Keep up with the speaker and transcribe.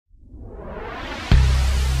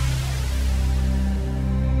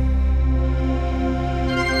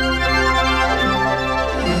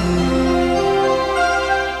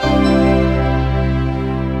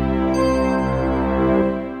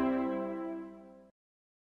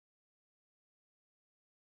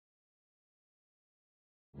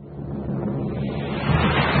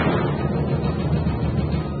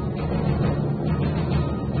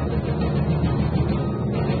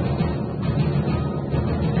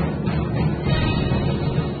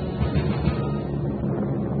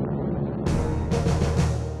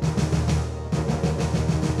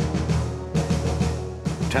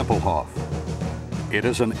It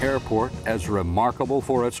is an airport as remarkable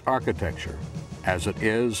for its architecture as it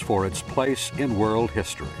is for its place in world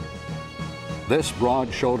history. This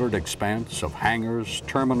broad-shouldered expanse of hangars,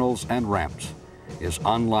 terminals, and ramps is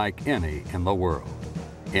unlike any in the world.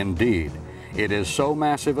 Indeed, it is so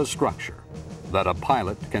massive a structure that a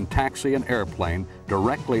pilot can taxi an airplane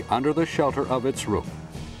directly under the shelter of its roof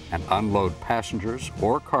and unload passengers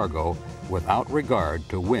or cargo without regard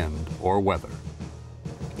to wind or weather.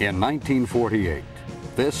 In 1948,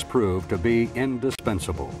 this proved to be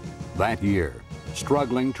indispensable. That year,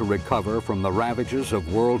 struggling to recover from the ravages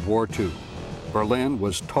of World War II, Berlin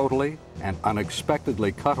was totally and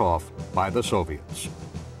unexpectedly cut off by the Soviets.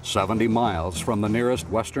 70 miles from the nearest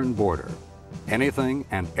western border, anything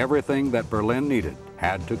and everything that Berlin needed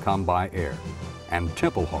had to come by air, and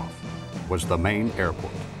Tempelhof was the main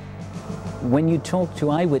airport. When you talk to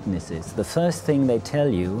eyewitnesses, the first thing they tell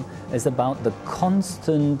you is about the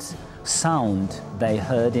constant sound they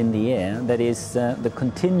heard in the air, that is the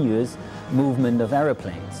continuous movement of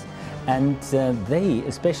aeroplanes. And they,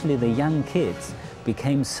 especially the young kids,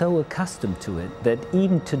 became so accustomed to it that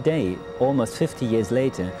even today, almost 50 years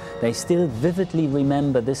later, they still vividly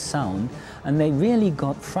remember this sound, and they really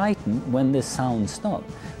got frightened when this sound stopped,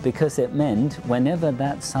 because it meant whenever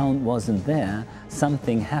that sound wasn't there,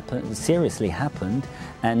 something seriously happened,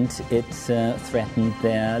 and it threatened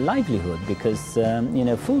their livelihood, because you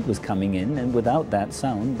know, food was coming in, and without that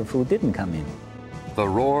sound, the food didn't come in. The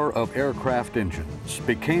roar of aircraft engines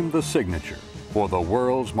became the signature for the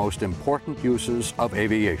world's most important uses of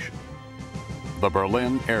aviation. The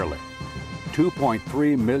Berlin Airlift,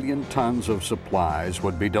 2.3 million tons of supplies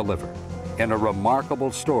would be delivered in a remarkable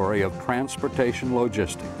story of transportation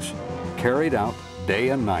logistics, carried out day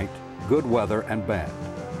and night, good weather and bad,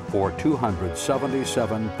 for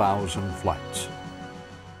 277,000 flights.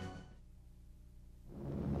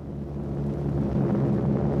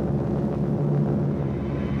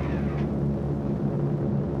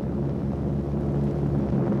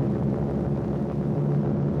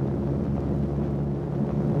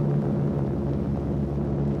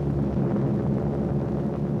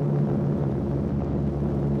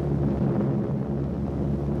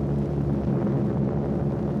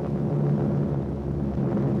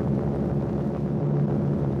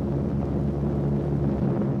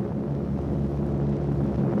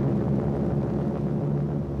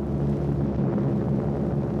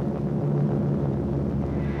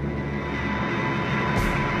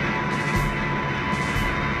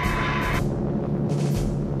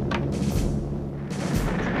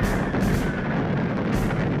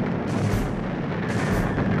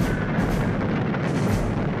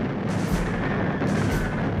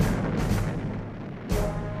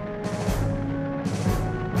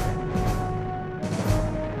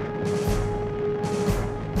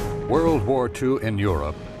 World War II in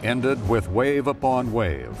Europe ended with wave upon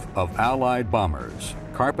wave of Allied bombers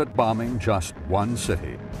carpet bombing just one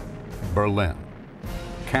city, Berlin,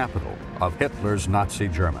 capital of Hitler's Nazi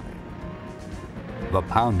Germany. The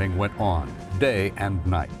pounding went on day and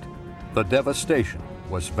night. The devastation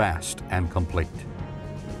was vast and complete.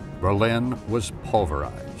 Berlin was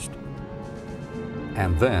pulverized.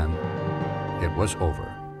 And then it was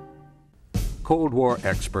over. Cold War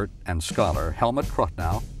expert and scholar Helmut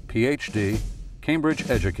Krotnow, PhD, Cambridge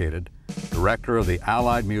educated, director of the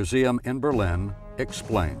Allied Museum in Berlin,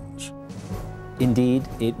 explains. Indeed,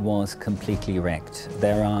 it was completely wrecked.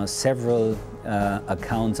 There are several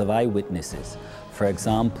accounts of eyewitnesses. For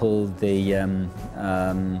example, the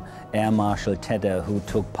Air Marshal Tedder, who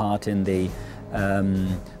took part in the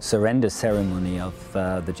surrender ceremony of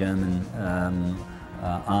the German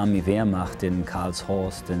Army Wehrmacht in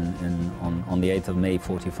Karlshorst on the 8th of May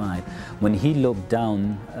 45. When he looked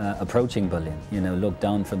down, approaching Berlin, looked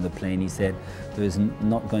down from the plane, he said, there is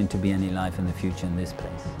not going to be any life in the future in this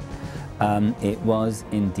place. It was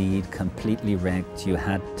indeed completely wrecked. You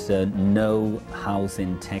had no house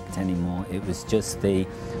intact anymore. It was just the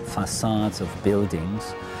facades of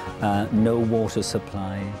buildings, no water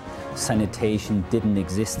supply, sanitation didn't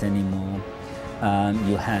exist anymore.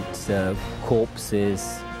 You had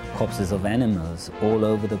corpses of animals all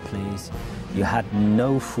over the place. You had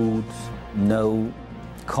no food, no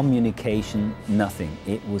communication, nothing.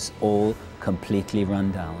 It was all completely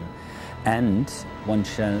run down. And one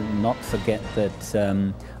shall not forget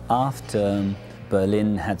that after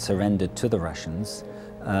Berlin had surrendered to the Russians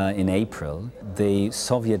in April, the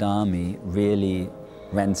Soviet army really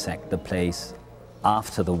ransacked the place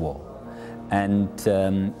after the war. And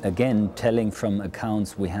again, telling from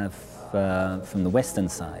accounts we have from the western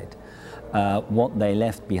side, what they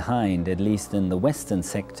left behind, at least in the western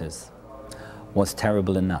sectors, was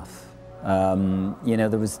terrible enough.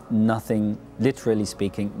 There was nothing, literally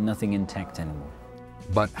speaking, nothing intact anymore.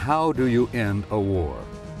 But how do you end a war?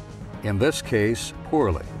 In this case,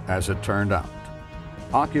 poorly, as it turned out.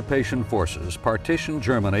 Occupation forces partitioned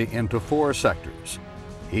Germany into 4 sectors,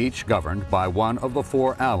 each governed by one of the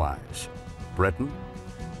 4 allies: Britain,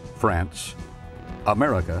 France,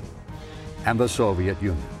 America, and the Soviet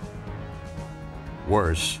Union.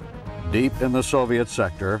 Worse, deep in the Soviet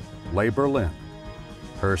sector lay Berlin,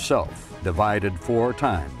 herself divided 4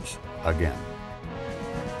 times again.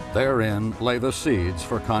 Therein lay the seeds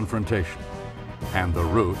for confrontation and the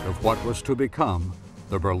root of what was to become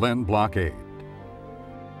the Berlin blockade.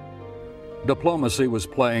 Diplomacy was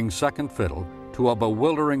playing second fiddle to a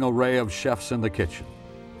bewildering array of chefs in the kitchen,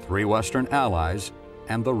 3 Western allies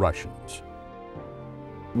and the Russians.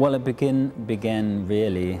 Well, it began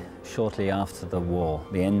really shortly after the war,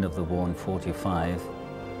 the end of the war in '45,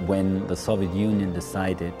 when the Soviet Union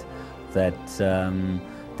decided that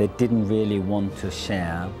they didn't really want to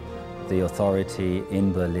share the authority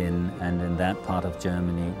in Berlin and in that part of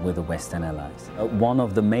Germany with the Western allies. One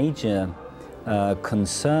of the major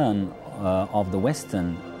concern of the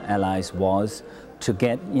Western allies was to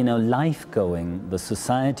get, life going, the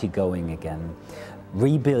society going again,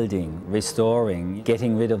 rebuilding, restoring,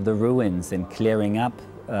 getting rid of the ruins and clearing up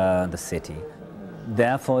the city.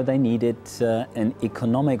 Therefore, they needed an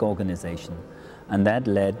economic organization, and that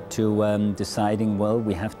led to deciding, well,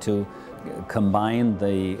 we have to combine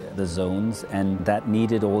the zones, and that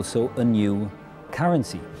needed also a new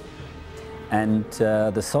currency. And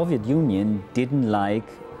the Soviet Union didn't like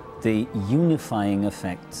the unifying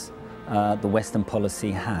effects the Western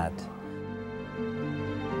policy had.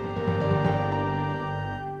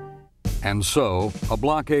 And so, a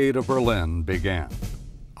blockade of Berlin began.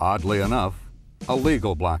 Oddly enough, a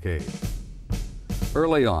legal blockade.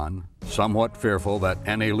 Early on, somewhat fearful that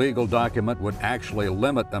any legal document would actually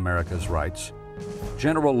limit America's rights,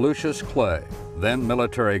 General Lucius Clay, then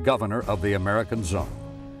military governor of the American zone,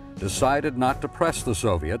 decided not to press the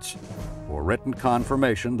Soviets for written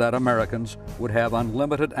confirmation that Americans would have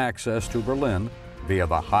unlimited access to Berlin via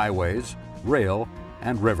the highways, rail,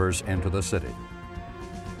 and rivers into the city.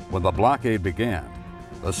 When the blockade began,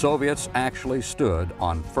 the Soviets actually stood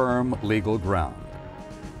on firm legal ground.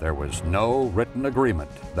 There was no written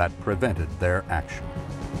agreement that prevented their action.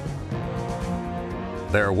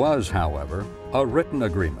 There was, however, a written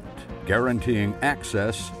agreement guaranteeing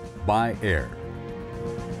access by air.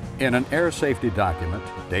 In an air safety document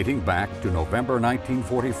dating back to November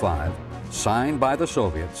 1945, signed by the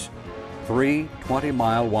Soviets, 3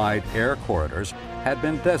 20-mile-wide air corridors had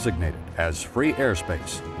been designated as free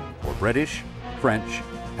airspace for British, French,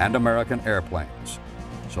 and American airplanes,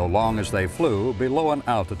 so long as they flew below an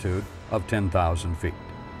altitude of 10,000 feet.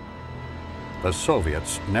 The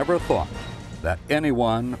Soviets never thought that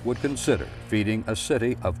anyone would consider feeding a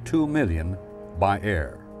city of 2 million by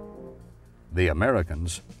air. The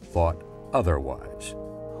Americans thought otherwise.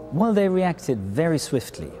 Well, they reacted very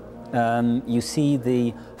swiftly. You see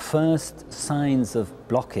the first signs of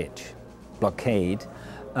blockade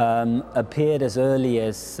appeared as early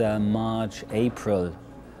as March, April,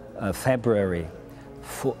 February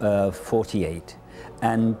 48.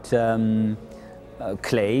 And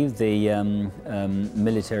Clay, the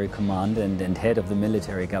military commander and head of the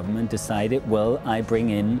military government, decided, well, I bring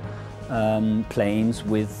in planes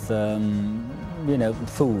with,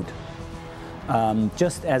 food.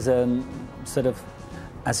 Just as a sort of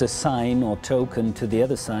as a sign or token to the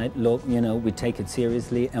other side, look, we take it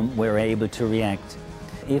seriously and we're able to react.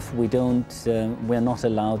 If we don't, we're not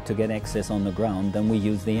allowed to get access on the ground, then we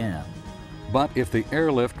use the air. But if the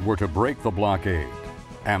airlift were to break the blockade,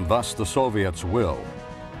 and thus the Soviets' will,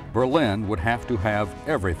 Berlin would have to have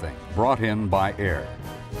everything brought in by air.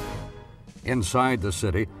 Inside the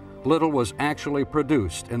city, little was actually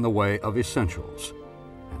produced in the way of essentials,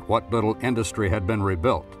 and what little industry had been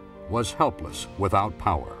rebuilt was helpless without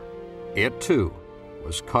power. It, too,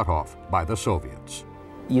 was cut off by the Soviets.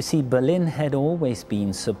 You see, Berlin had always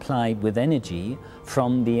been supplied with energy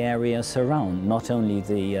from the areas around, not only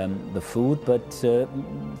the food, but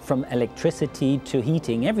from electricity to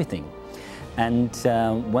heating, everything. And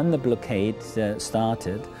when the blockade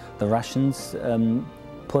started, the Russians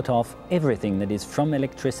put off everything that is from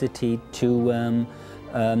electricity to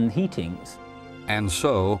heatings. And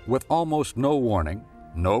so, with almost no warning,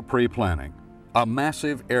 no pre-planning, a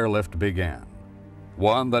massive airlift began.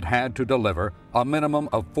 One that had to deliver a minimum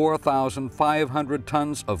of 4,500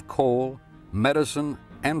 tons of coal, medicine,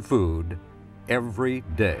 and food every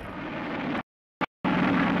day.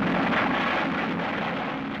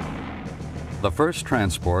 The first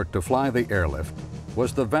transport to fly the airlift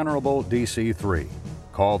was the venerable DC-3,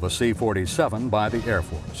 called the C-47 by the Air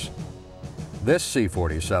Force. This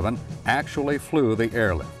C-47 actually flew the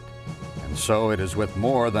airlift, and so it is with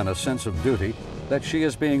more than a sense of duty that she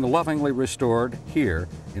is being lovingly restored here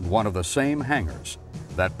in one of the same hangars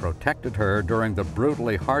that protected her during the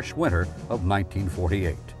brutally harsh winter of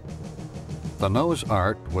 1948. The nose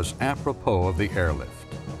art was apropos of the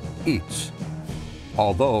airlift, EATS,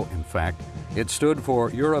 although, in fact, it stood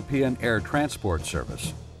for European Air Transport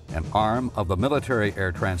Service, an arm of the military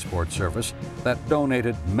air transport service that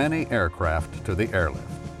donated many aircraft to the airlift.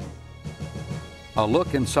 A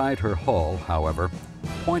look inside her hull, however,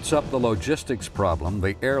 points up the logistics problem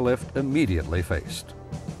the airlift immediately faced.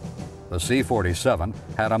 The C-47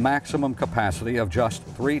 had a maximum capacity of just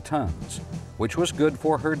 3 tons, which was good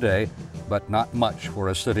for her day, but not much for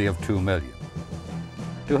a city of 2 million.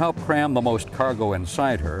 To help cram the most cargo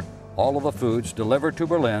inside her, all of the foods delivered to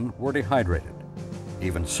Berlin were dehydrated.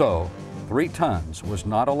 Even so, 3 tons was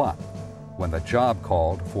not a lot when the job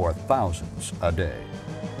called for thousands a day.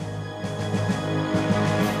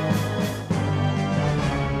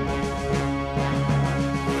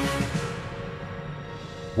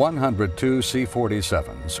 "102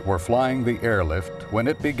 C-47s were flying the airlift when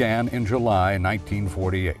it began in July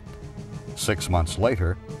 1948. 6 months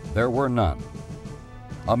later, there were none.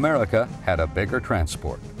 America had a bigger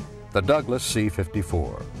transport, the Douglas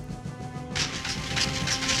C-54.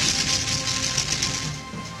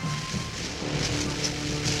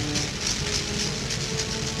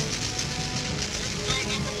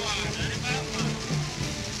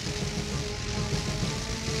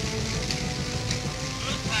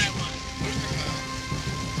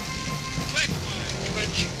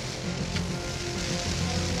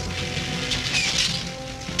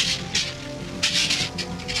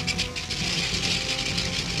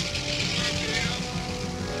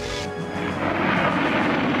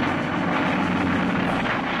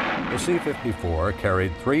 The C-54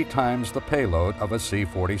 carried 3 times the payload of a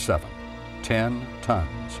C-47, 10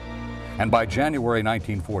 tons. And by January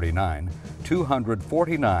 1949,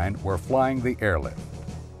 249 were flying the airlift.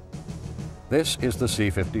 This is the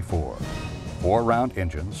C-54, 4-round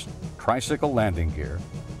engines, tricycle landing gear,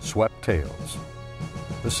 swept tails.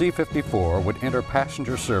 The C-54 would enter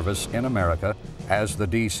passenger service in America as the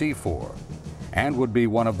DC-4 and would be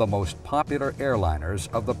one of the most popular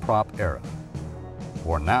airliners of the prop era.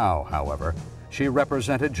 For now, however, she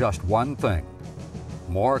represented just one thing: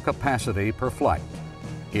 more capacity per flight,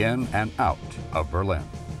 in and out of Berlin.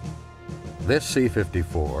 This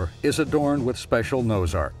C-54 is adorned with special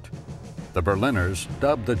nose art. The Berliners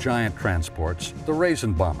dubbed the giant transports the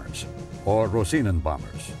Raisin Bombers, or Rosinen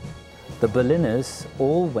Bombers. The Berliners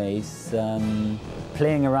always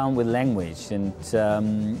playing around with language and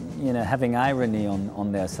having irony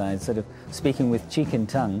on their side, sort of speaking with cheek and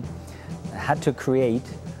tongue, had to create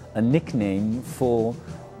a nickname for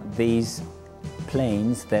these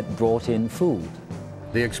planes that brought in food.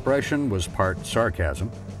 The expression was part sarcasm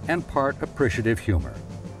and part appreciative humor.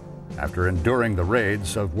 After enduring the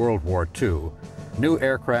raids of World War II, new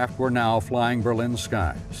aircraft were now flying Berlin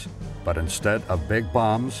skies, but instead of big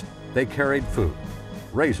bombs, they carried food,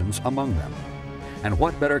 raisins among them. And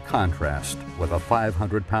what better contrast with a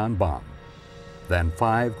 500-pound bomb than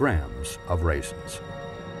 5 grams of raisins?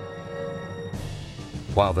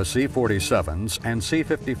 While the C-47s and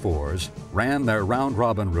C-54s ran their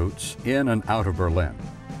round-robin routes in and out of Berlin,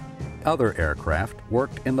 other aircraft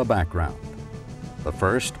worked in the background. The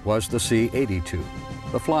first was the C-82,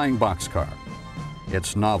 the flying boxcar.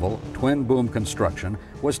 Its novel twin-boom construction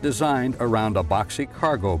was designed around a boxy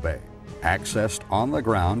cargo bay, accessed on the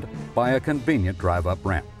ground by a convenient drive-up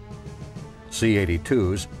ramp.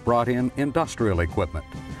 C-82s brought in industrial equipment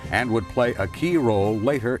and would play a key role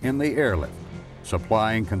later in the airlift,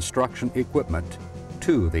 supplying construction equipment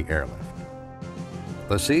to the airlift.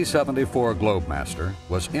 The C-74 Globemaster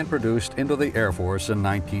was introduced into the Air Force in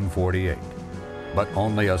 1948, but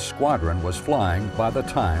only a squadron was flying by the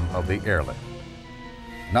time of the airlift.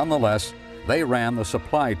 Nonetheless, they ran the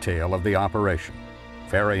supply tail of the operation,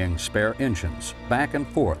 ferrying spare engines back and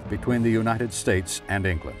forth between the United States and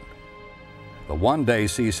England. The one-day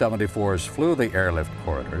C-74s flew the airlift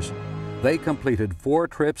corridors. They completed 4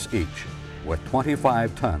 trips each, with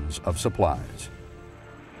 25 tons of supplies.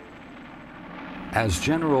 As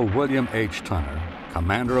General William H. Tunner,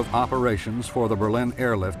 commander of operations for the Berlin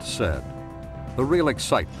Airlift, said, "The real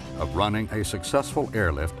excitement of running a successful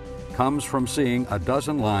airlift comes from seeing a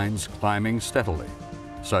dozen lines climbing steadily,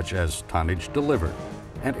 such as tonnage delivered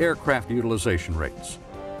and aircraft utilization rates,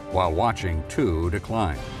 while watching 2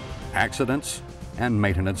 decline: accidents and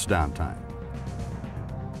maintenance downtime."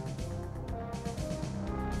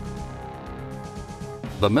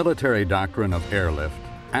 The military doctrine of airlift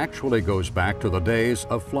actually goes back to the days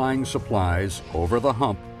of flying supplies over the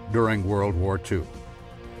hump during World War II.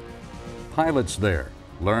 Pilots there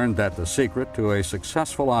learned that the secret to a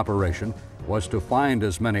successful operation was to find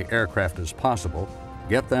as many aircraft as possible,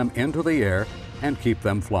 get them into the air, and keep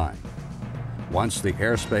them flying. Once the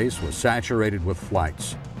airspace was saturated with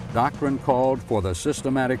flights, doctrine called for the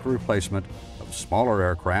systematic replacement of smaller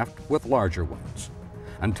aircraft with larger ones,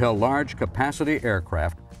 until large capacity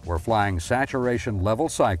aircraft were flying saturation level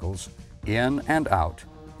cycles in and out,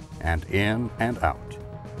 and in and out.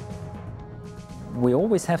 We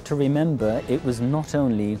always have to remember it was not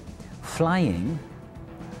only flying,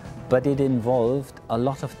 but it involved a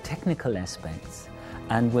lot of technical aspects.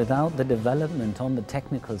 And without the development on the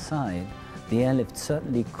technical side, the airlift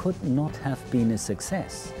certainly could not have been a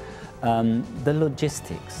success. The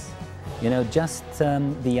logistics, just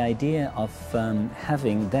the idea of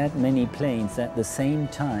having that many planes at the same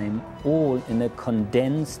time, all in a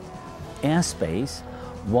condensed airspace,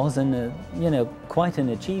 was quite an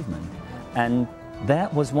achievement. And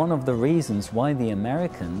that was one of the reasons why the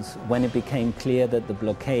Americans, when it became clear that the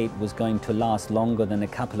blockade was going to last longer than a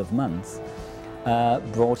couple of months,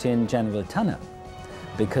 brought in General Tunner,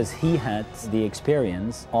 because he had the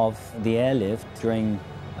experience of the airlift during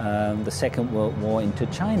the Second World War into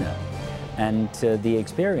China. And the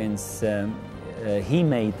experience he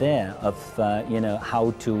made there of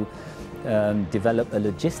how to develop a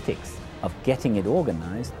logistics of getting it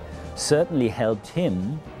organized certainly helped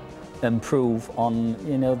him improve on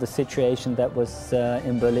the situation that was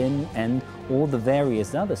in Berlin and all the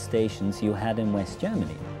various other stations you had in West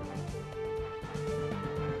Germany.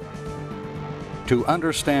 To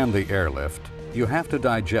understand the airlift, you have to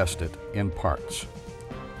digest it in parts.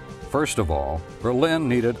 First of all, Berlin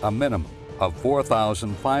needed a minimum of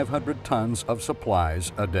 4,500 tons of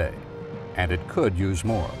supplies a day, and it could use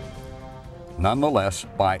more. Nonetheless,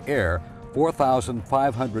 by air,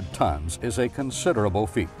 4,500 tons is a considerable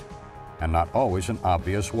feat, and not always in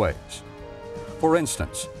obvious ways. For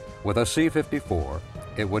instance, with a C-54,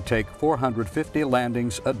 it would take 450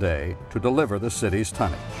 landings a day to deliver the city's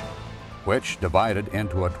tonnage, which, divided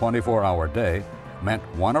into a 24-hour day, meant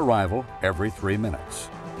one arrival every 3 minutes.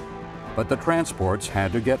 But the transports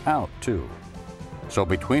had to get out, too. So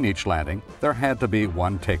between each landing, there had to be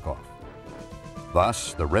one takeoff.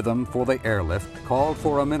 Thus, the rhythm for the airlift called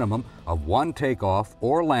for a minimum of one takeoff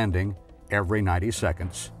or landing every 90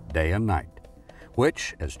 seconds, day and night,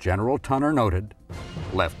 which, as General Tunner noted,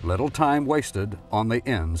 left little time wasted on the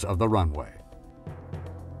ends of the runway.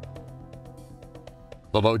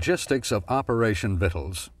 The logistics of Operation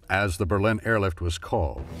Vittles, as the Berlin airlift was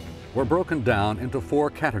called, were broken down into 4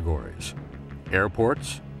 categories: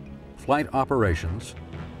 airports, flight operations,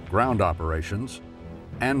 ground operations,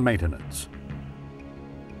 and maintenance.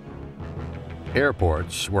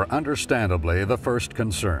 Airports were understandably the first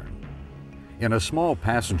concern. In a small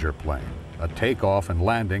passenger plane, a takeoff and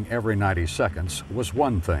landing every 90 seconds was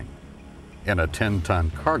one thing. In a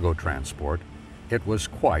 10-ton cargo transport, it was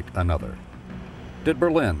quite another. Did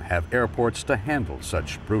Berlin have airports to handle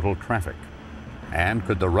such brutal traffic? And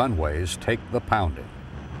could the runways take the pounding?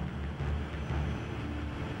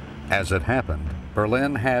 As it happened,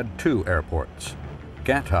 Berlin had 2 airports,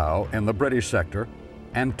 Gatow in the British sector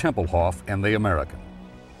and Tempelhof in the American.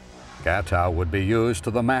 Gatow would be used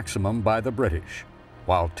to the maximum by the British,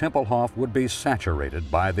 while Tempelhof would be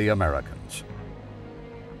saturated by the Americans.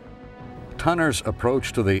 Tunner's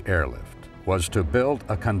approach to the airlift was to build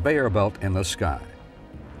a conveyor belt in the sky.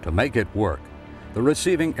 To make it work, the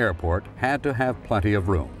receiving airport had to have plenty of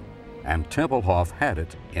room, and Tempelhof had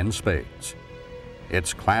it in spades.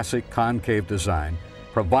 Its classic concave design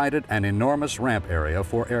provided an enormous ramp area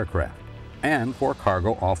for aircraft and for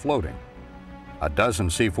cargo offloading. A dozen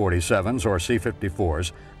C-47s or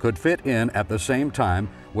C-54s could fit in at the same time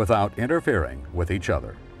without interfering with each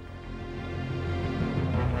other.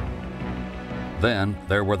 Then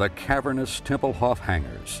there were the cavernous Tempelhof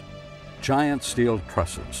hangars, giant steel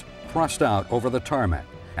trusses thrust out over the tarmac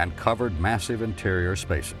and covered massive interior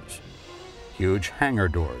spaces. Huge hangar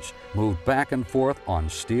doors moved back and forth on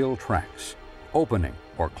steel tracks, opening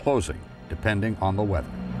or closing depending on the weather.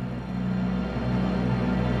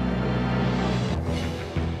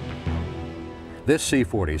 This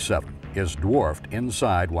C-47 is dwarfed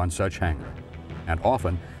inside one such hangar, and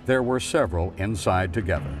often there were several inside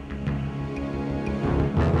together.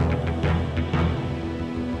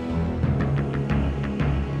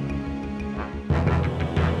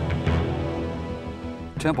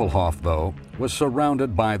 Tempelhof, though, was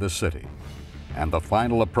surrounded by the city, and the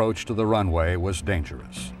final approach to the runway was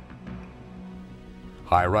dangerous.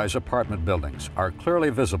 High-rise apartment buildings are clearly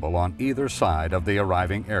visible on either side of the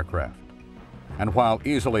arriving aircraft. And while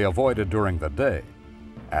easily avoided during the day,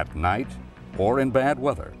 at night or in bad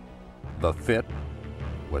weather, the fit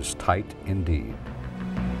was tight indeed.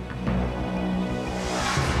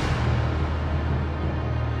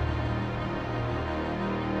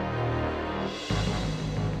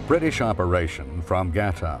 British operation from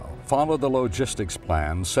Gatow followed the logistics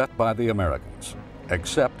plan set by the Americans,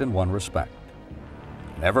 except in one respect.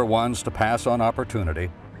 Never ones to pass on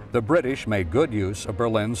opportunity, the British made good use of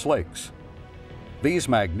Berlin's lakes. These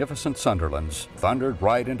magnificent Sunderlands thundered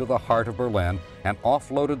right into the heart of Berlin and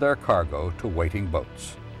offloaded their cargo to waiting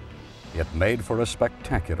boats. It made for a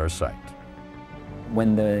spectacular sight.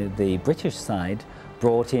 When the British side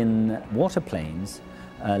brought in waterplanes,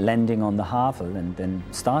 landing on the Havel and then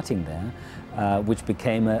starting there, which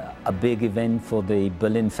became a big event for the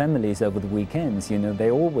Berlin families over the weekends. You know,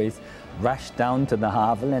 they always rushed down to the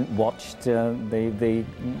Havel and watched the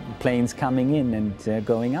planes coming in and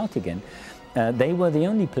going out again. They were the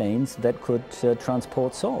only planes that could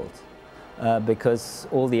transport salt because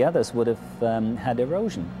all the others would have had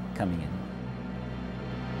erosion coming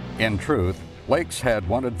in. In truth, lakes had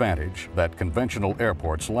one advantage that conventional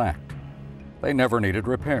airports lacked. They never needed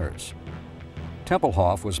repairs.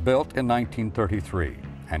 Tempelhof was built in 1933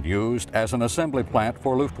 and used as an assembly plant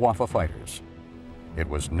for Luftwaffe fighters. It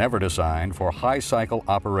was never designed for high-cycle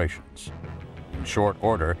operations. In short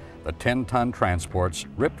order, the 10-ton transports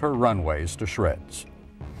ripped her runways to shreds.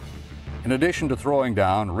 In addition to throwing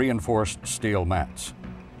down reinforced steel mats,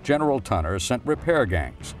 General Tunner sent repair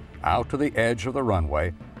gangs out to the edge of the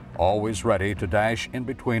runway, always ready to dash in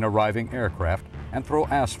between arriving aircraft and throw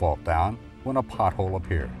asphalt down when a pothole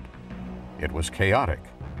appeared. It was chaotic,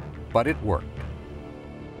 but it worked.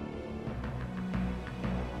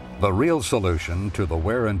 The real solution to the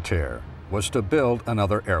wear and tear was to build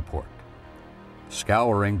another airport.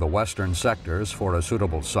 Scouring the western sectors for a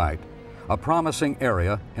suitable site, a promising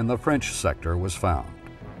area in the French sector was found.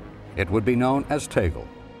 It would be known as Tegel,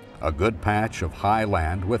 a good patch of high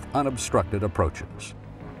land with unobstructed approaches.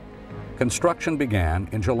 Construction began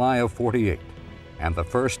in July of '48, and the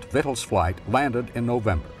first Vittles flight landed in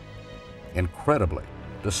November. Incredibly,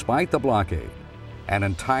 despite the blockade, an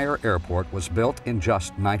entire airport was built in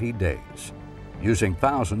just 90 days, using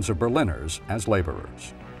thousands of Berliners as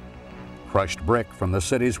laborers. Crushed brick from the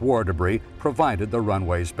city's war debris provided the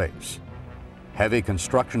runway's base. Heavy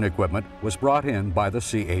construction equipment was brought in by the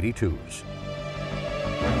C-82s.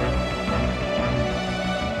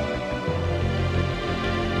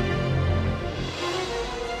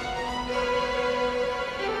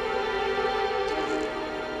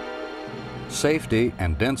 Safety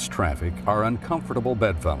and dense traffic are uncomfortable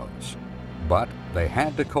bedfellows, but they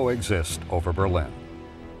had to coexist over Berlin.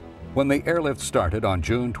 When the airlift started on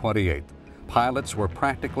June 28th, pilots were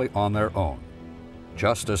practically on their own.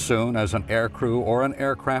 Just as soon as an aircrew or an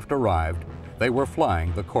aircraft arrived, they were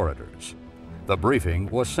flying the corridors. The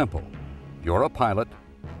briefing was simple. You're a pilot,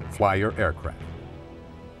 fly your aircraft.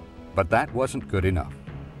 But that wasn't good enough.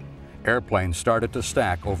 Airplanes started to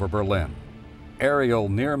stack over Berlin. Aerial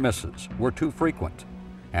near misses were too frequent,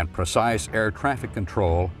 and precise air traffic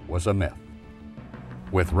control was a myth.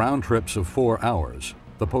 With round trips of 4 hours,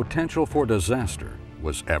 the potential for disaster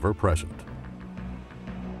was ever present.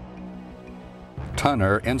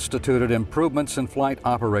 Tunner instituted improvements in flight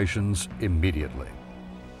operations immediately.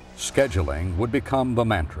 Scheduling would become the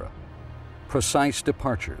mantra. Precise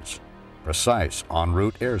departures, precise en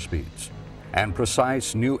route airspeeds, and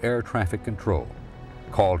precise new air traffic control,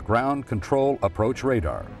 called Ground Control Approach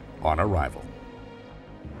Radar, on arrival.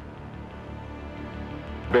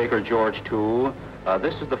 Baker George 2,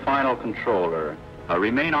 this is the final controller.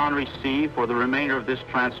 Remain on receive for the remainder of this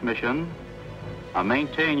transmission.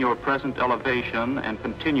 Maintain your present elevation and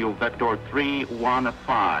continue vector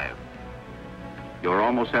 315. You're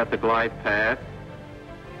almost at the glide path.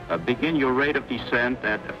 Begin your rate of descent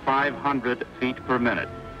at 500 feet per minute.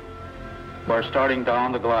 We're starting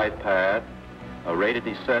down the glide path. Rate of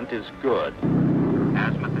descent is good.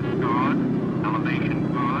 Azimuth is good. Elevation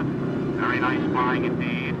good. Very nice flying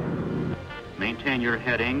indeed. Maintain your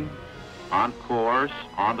heading. On course,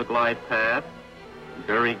 on the glide path.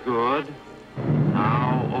 Very good.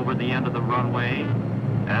 Now over the end of the runway.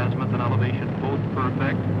 Azimuth and elevation both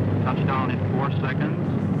perfect. Touchdown in 4 seconds.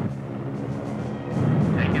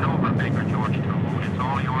 Take it over, Baker George 2. It's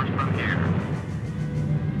all yours from here.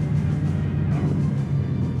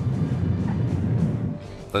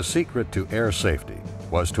 The secret to air safety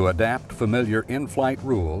was to adapt familiar in-flight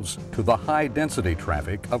rules to the high-density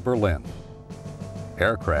traffic of Berlin.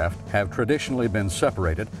 Aircraft have traditionally been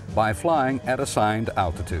separated by flying at assigned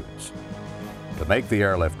altitudes. To make the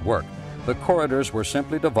airlift work, the corridors were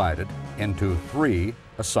simply divided into 3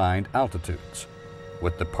 assigned altitudes,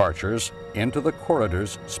 with departures into the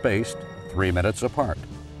corridors spaced 3 minutes apart.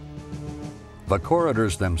 The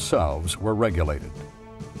corridors themselves were regulated.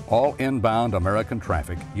 All inbound American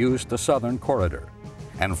traffic used the southern corridor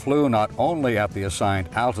and flew not only at the assigned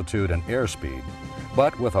altitude and airspeed,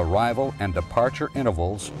 but with arrival and departure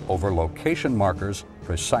intervals over location markers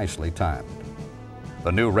precisely timed.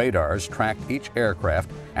 The new radars tracked each aircraft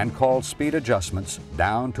and called speed adjustments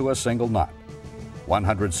down to a single knot,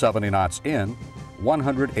 170 knots in,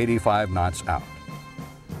 185 knots out.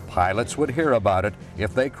 Pilots would hear about it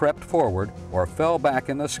if they crept forward or fell back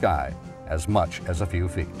in the sky as much as a few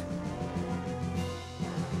feet.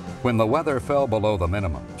 When the weather fell below the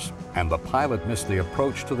minimums and the pilot missed the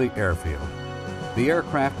approach to the airfield, the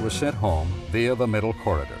aircraft was sent home via the middle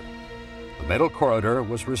corridor. The middle corridor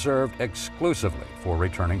was reserved exclusively for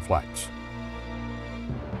returning flights.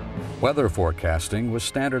 Weather forecasting was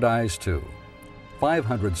standardized too.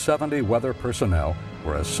 570 weather personnel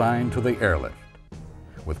were assigned to the airlift.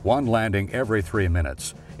 With one landing every 3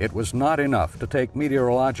 minutes, it was not enough to take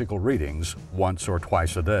meteorological readings once or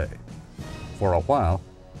twice a day. For a while,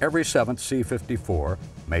 every 7th C-54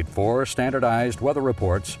 made 4 standardized weather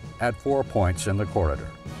reports at 4 points in the corridor.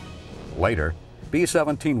 Later,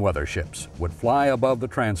 B-17 weather ships would fly above the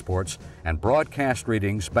transports and broadcast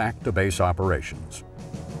readings back to base operations.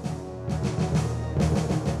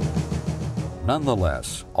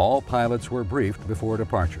 Nonetheless, all pilots were briefed before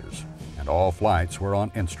departures, and all flights were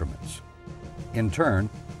on instruments. In turn,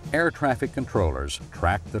 air traffic controllers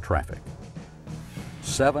tracked the traffic.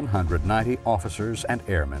 790 officers and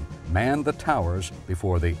airmen manned the towers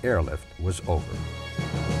before the airlift was over.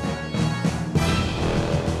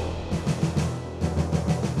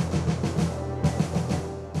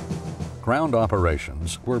 Ground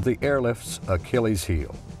operations were the airlift's Achilles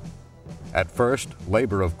heel. At first,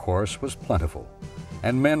 labor, of course, was plentiful,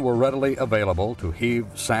 and men were readily available to heave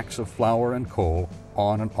sacks of flour and coal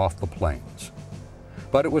on and off the planes.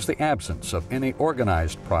 But it was the absence of any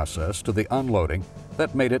organized process to the unloading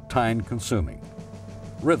that made it time-consuming.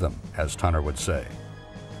 Rhythm, as Tunner would say.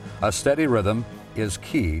 A steady rhythm is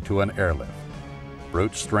key to an airlift.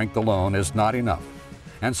 Brute strength alone is not enough,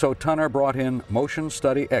 and so Tunner brought in motion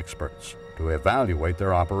study experts to evaluate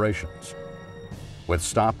their operations. With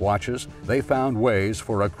stopwatches, they found ways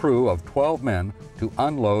for a crew of 12 men to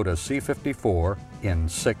unload a C-54 in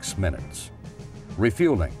 6 minutes.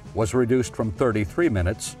 Refueling was reduced from 33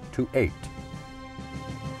 minutes to 8.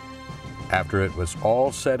 After it was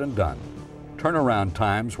all said and done, turnaround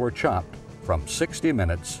times were chopped from 60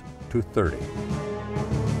 minutes to 30.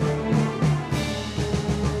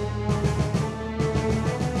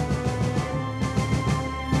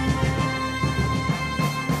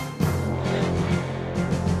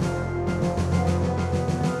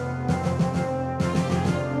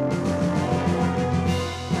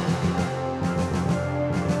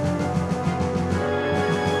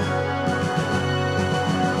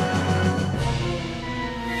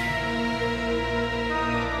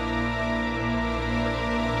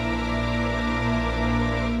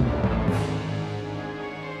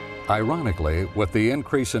 Ironically, with the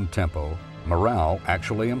increase in tempo, morale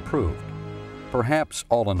actually improved. Perhaps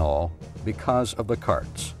all in all, because of the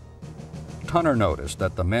carts. Tunner noticed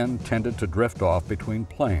that the men tended to drift off between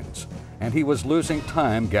planes, and he was losing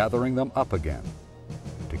time gathering them up again.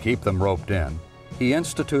 To keep them roped in, he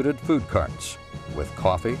instituted food carts with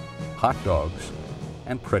coffee, hot dogs,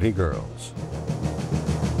 and pretty girls.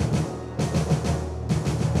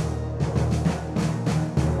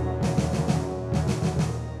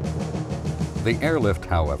 The airlift,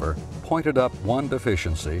 however, pointed up one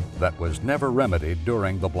deficiency that was never remedied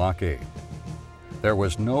during the blockade. There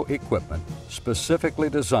was no equipment specifically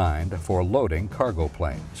designed for loading cargo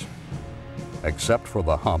planes. Except for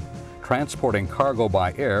the hump, transporting cargo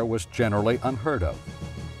by air was generally unheard of.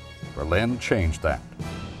 Berlin changed that,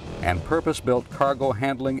 and purpose-built cargo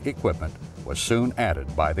handling equipment was soon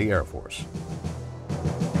added by the Air Force.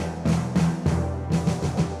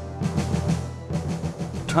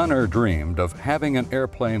 Tunner dreamed of having an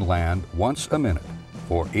airplane land once a minute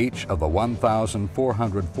for each of the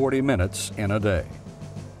 1,440 minutes in a day.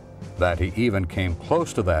 That he even came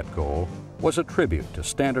close to that goal was a tribute to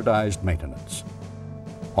standardized maintenance.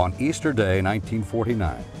 On Easter Day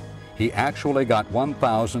 1949, he actually got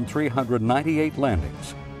 1,398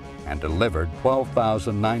 landings and delivered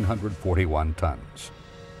 12,941 tons.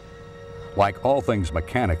 Like all things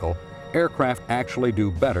mechanical, aircraft actually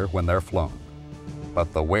do better when they're flown.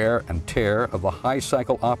 but the wear and tear of the high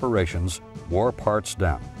cycle operations wore parts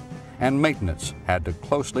down, and maintenance had to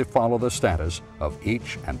closely follow the status of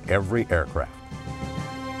each and every aircraft.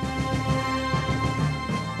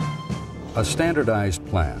 A standardized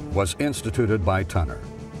plan was instituted by Tunner.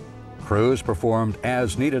 Crews performed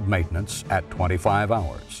as-needed maintenance at 25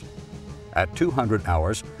 hours. At 200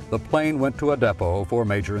 hours, the plane went to a depot for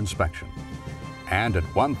major inspection. And at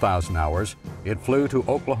 1,000 hours, it flew to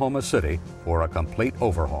Oklahoma City for a complete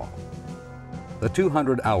overhaul. The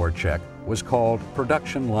 200-hour check was called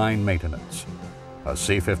production line maintenance. A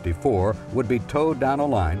C-54 would be towed down a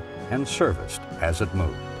line and serviced as it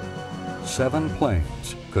moved. 7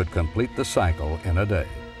 planes could complete the cycle in a day.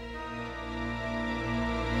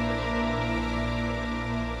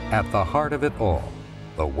 At the heart of it all,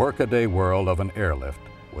 the workaday world of an airlift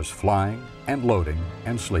was flying and loading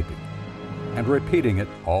and sleeping, and repeating it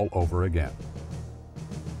all over again.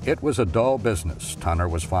 It was a dull business, Tunner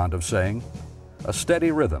was fond of saying. A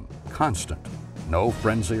steady rhythm, constant, no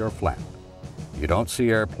frenzy or flap. You don't see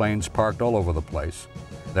airplanes parked all over the place.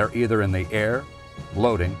 They're either in the air,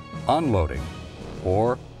 loading, unloading,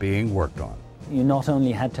 or being worked on. You not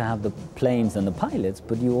only had to have the planes and the pilots,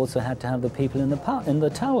 but you also had to have the people in the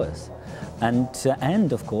towers.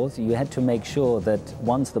 And of course, you had to make sure that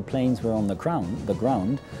once the planes were on the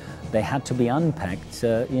ground, they had to be unpacked,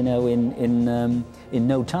 you know, in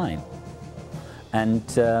no time.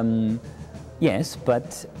 And yes,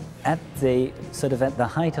 but at the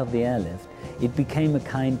height of the airlift, it became a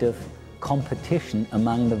kind of competition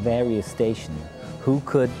among the various stations who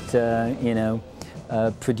could, you know,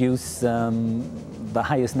 produce the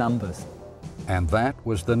highest numbers. And that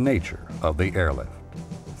was the nature of the airlift.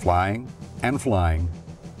 Flying and flying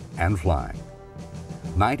and flying.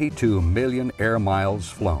 92 million air miles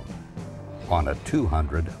flown on a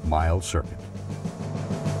 200-mile circuit.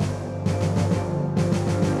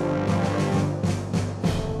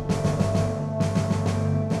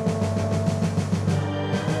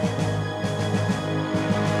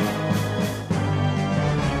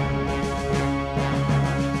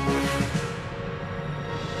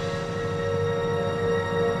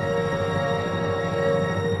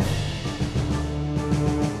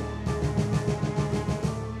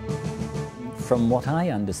 From what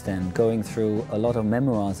I understand, going through a lot of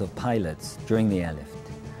memoirs of pilots during the airlift,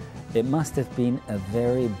 it must have been a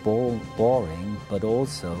very boring but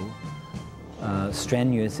also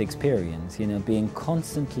strenuous experience, you know, being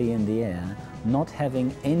constantly in the air, not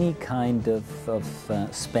having any kind of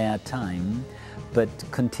spare time, but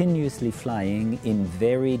continuously flying in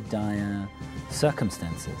very dire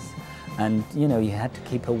circumstances. And, you know, you had to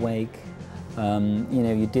keep awake. You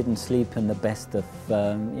know, you didn't sleep in the best of,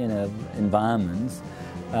 you know, environments,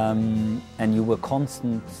 and you were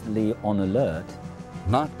constantly on alert.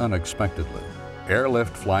 Not unexpectedly,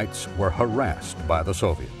 airlift flights were harassed by the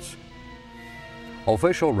Soviets.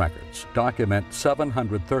 Official records document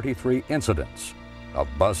 733 incidents of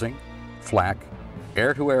buzzing, flak,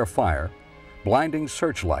 air-to-air fire, blinding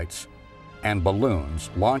searchlights, and balloons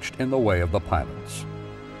launched in the way of the pilots.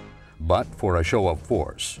 But for a show of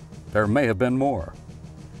force, there may have been more.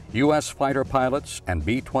 U.S. fighter pilots and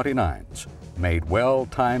B-29s made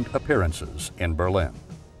well-timed appearances in Berlin.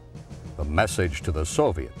 The message to the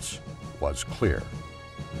Soviets was clear.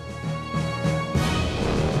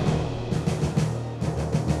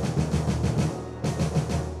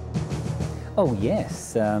 Oh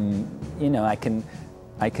yes, you know, I can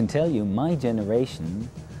tell you, my generation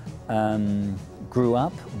grew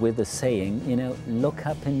up with the saying, you know, look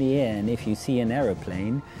up in the air and if you see an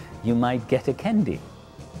aeroplane, you might get a candy.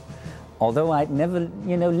 Although I'd never,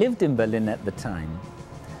 you know, lived in Berlin at the time.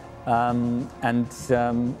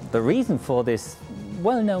 The reason for this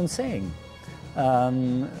well-known saying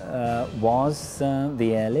was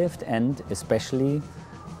the airlift, and especially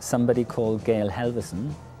somebody called Gail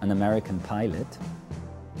Halvorsen, an American pilot.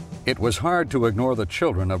 It was hard to ignore the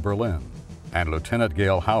children of Berlin, and Lieutenant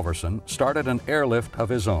Gail Halvorsen started an airlift of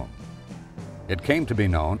his own. It came to be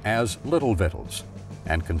known as Little Vittles,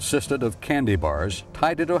 and consisted of candy bars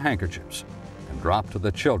tied into handkerchiefs and dropped to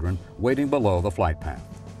the children waiting below the flight path.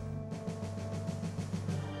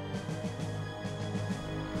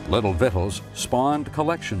 Little Vittles spawned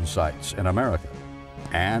collection sites in America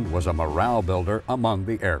and was a morale builder among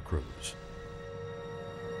the air crews.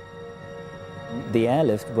 The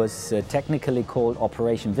airlift was technically called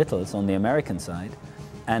Operation Vittles on the American side,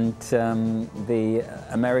 and the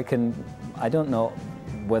American, I don't know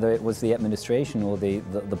whether it was the administration or the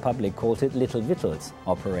public, called it Little Vittles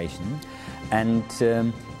Operation, and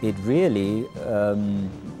it really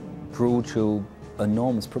grew to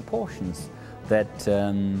enormous proportions. that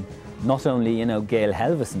not only, Gail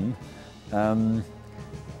Halvorsen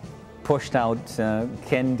pushed out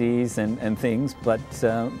candies and things, but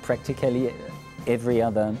practically every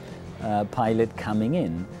other pilot coming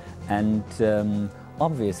in. And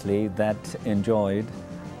obviously that enjoyed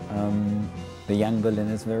the young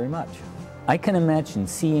Berliners very much. I can imagine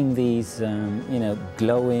seeing these,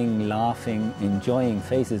 glowing, laughing, enjoying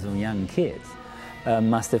faces of young kids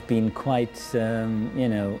must have been quite,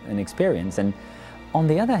 an experience. And on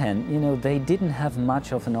the other hand, they didn't have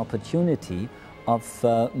much of an opportunity of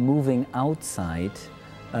moving outside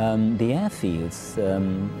the airfields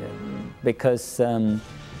because, the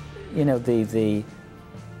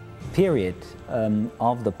period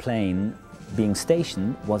of the plane being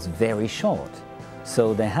stationed was very short.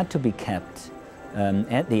 So they had to be kept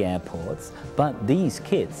at the airports, but these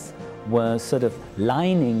kids were sort of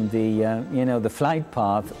lining the flight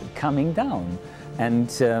path coming down. And,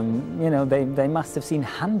 they must have seen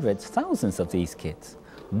hundreds, thousands of these kids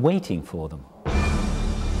waiting for them.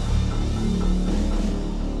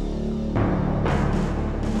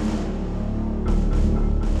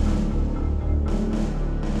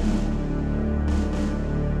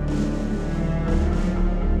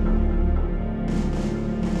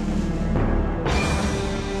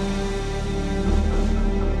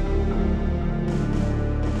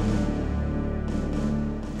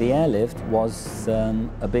 The airlift was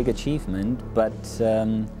a big achievement, but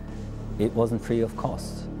it wasn't free of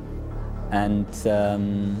cost. And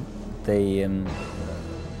the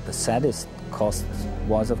saddest cost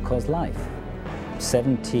was, of course, life.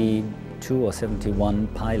 72 or 71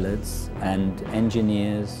 pilots and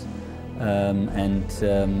engineers and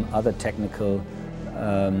other technical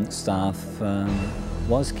staff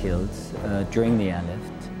was killed during the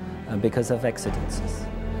airlift because of accidents.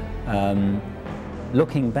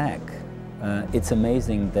 Looking back, it's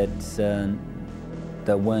amazing that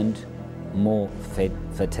there weren't more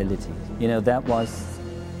fatalities. That was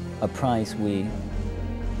a price we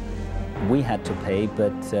had to pay,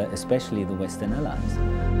 but especially the Western Allies.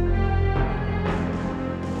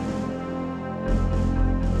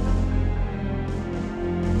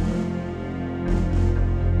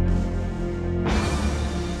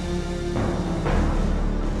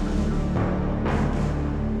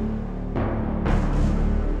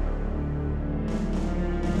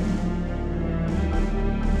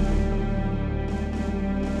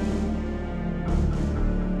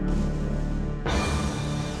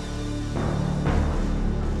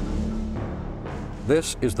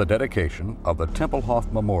 This is the dedication of the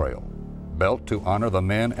Tempelhof Memorial, built to honor the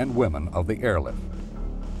men and women of the airlift.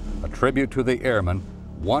 A tribute to the airmen,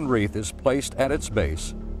 one wreath is placed at its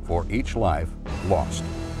base for each life lost.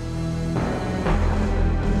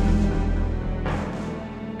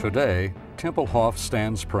 Today, Tempelhof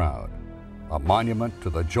stands proud, a monument to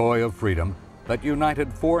the joy of freedom that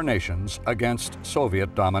united 4 nations against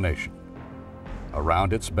Soviet domination.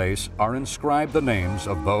 Around its base are inscribed the names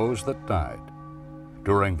of those that died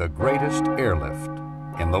during the greatest airlift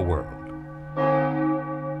in the world.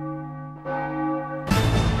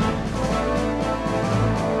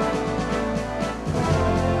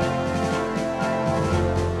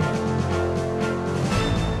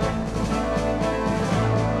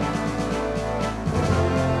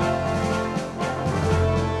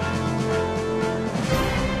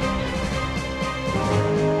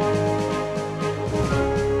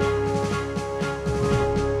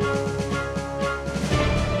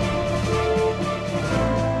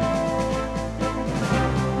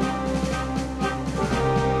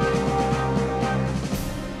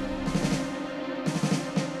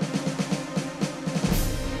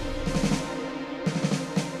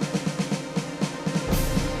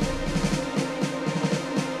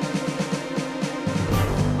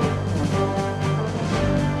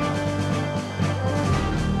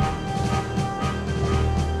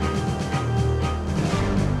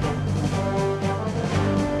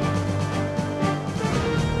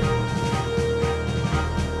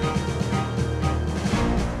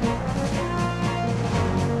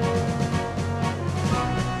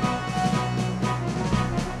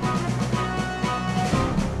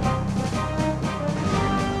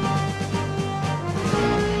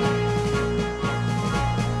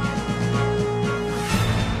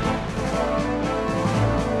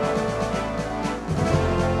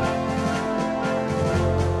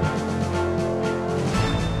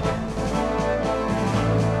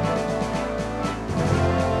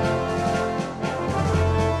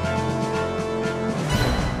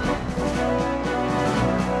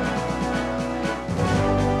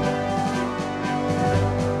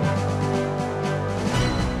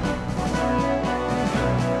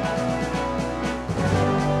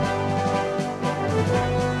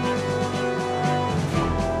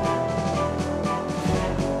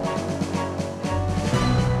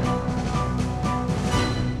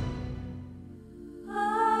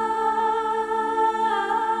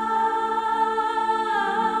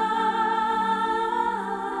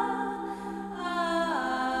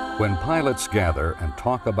 When pilots gather and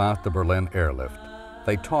talk about the Berlin airlift,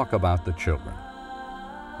 they talk about the children.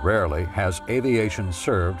 Rarely has aviation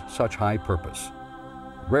served such high purpose.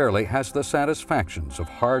 Rarely has the satisfactions of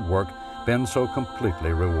hard work been so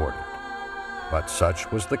completely rewarded. But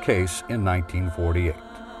such was the case in 1948.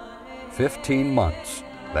 15 months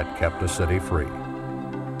that kept a city free.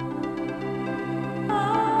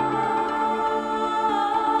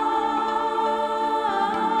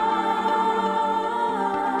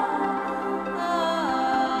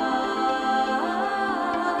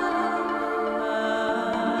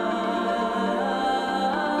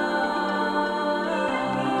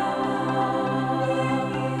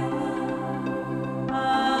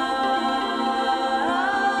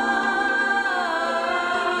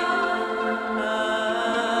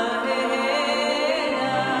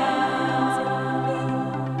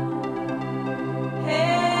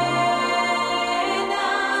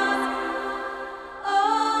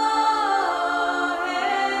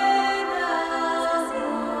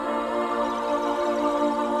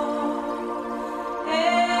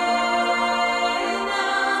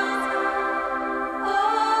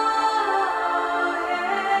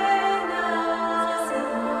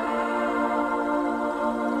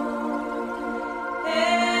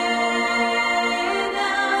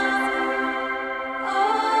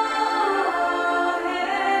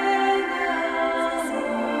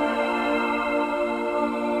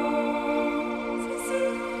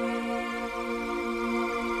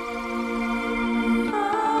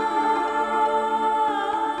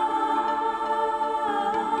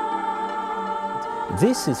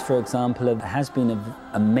 This is, for example, has been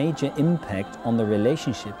a major impact on the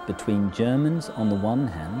relationship between Germans on the one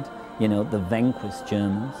hand, you know, the vanquished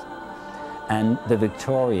Germans, and the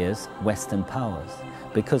victorious Western powers,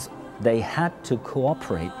 because they had to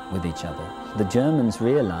cooperate with each other. The Germans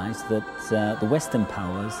realized that the Western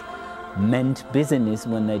powers meant business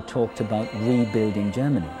when they talked about rebuilding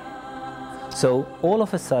Germany. So all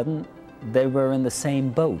of a sudden, they were in the same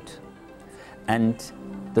boat. And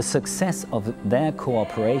the success of their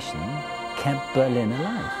cooperation kept Berlin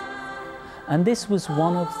alive. And this was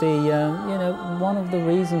one of the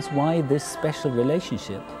reasons why this special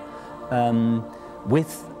relationship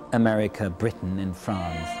with America, Britain and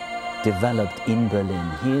France developed in Berlin.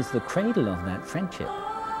 He is the cradle of that friendship.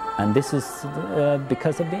 And this is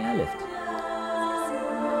because of the airlift.